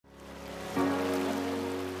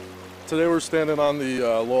Today we're standing on the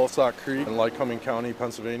Loyalsock Creek in Lycoming County,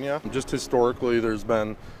 Pennsylvania. Just historically, there's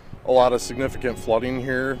been a lot of significant flooding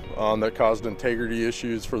here that caused integrity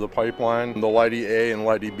issues for the pipeline. The Leidy A and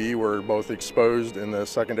Leidy B were both exposed in the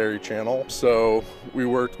secondary channel. So we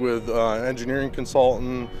worked with engineering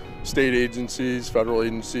consultant, state agencies, federal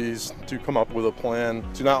agencies to come up with a plan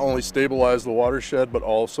to not only stabilize the watershed, but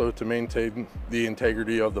also to maintain the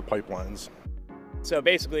integrity of the pipelines. So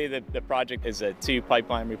basically the project is two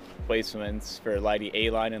pipeline replacements for Leidy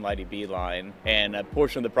A line and Leidy B line. And a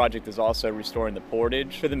portion of the project is also restoring the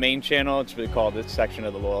portage for the main channel. It's really called this section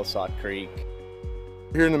of the Loyalsock Creek.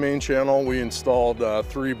 Here in the main channel, we installed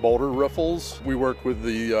 3 boulder riffles. We worked with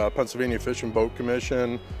the Pennsylvania Fish and Boat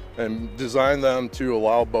Commission and designed them to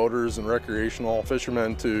allow boaters and recreational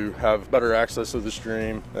fishermen to have better access to the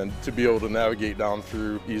stream and to be able to navigate down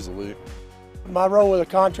through easily. My role with the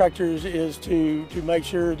contractors is to make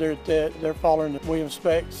sure that they're following the Williams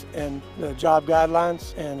specs and the job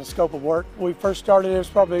guidelines and the scope of work. When we first started, there was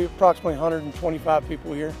probably approximately 125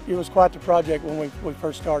 people here. It was quite the project when we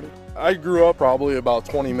first started. I grew up probably about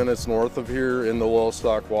 20 minutes north of here in the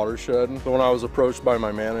Loyalsock watershed. So when I was approached by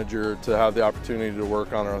my manager to have the opportunity to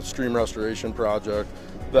work on a stream restoration project,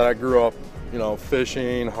 that I grew up,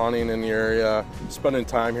 fishing, hunting in the area, spending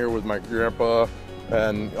time here with my grandpa,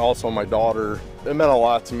 and also my daughter. It meant a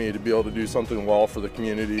lot to me to be able to do something well for the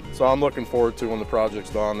community. So I'm looking forward to when the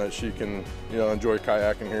project's done that she can, enjoy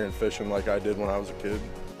kayaking here and fishing like I did when I was a kid.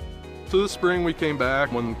 So this spring we came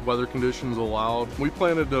back when weather conditions allowed. We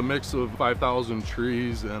planted a mix of 5,000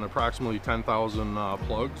 trees and approximately 10,000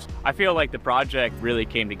 plugs. I feel like the project really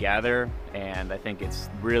came together, and I think it's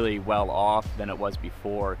really well off than it was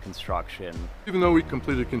before construction. Even though we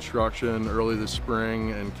completed construction early this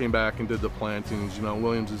spring and came back and did the plantings,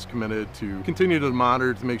 Williams is committed to continue to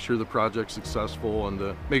monitor to make sure the project's successful and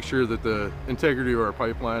to make sure that the integrity of our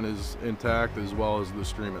pipeline is intact as well as the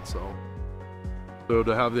stream itself. So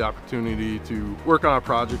to have the opportunity to work on a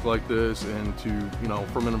project like this and to,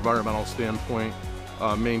 from an environmental standpoint,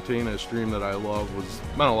 maintain a stream that I love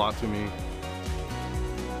meant a lot to me.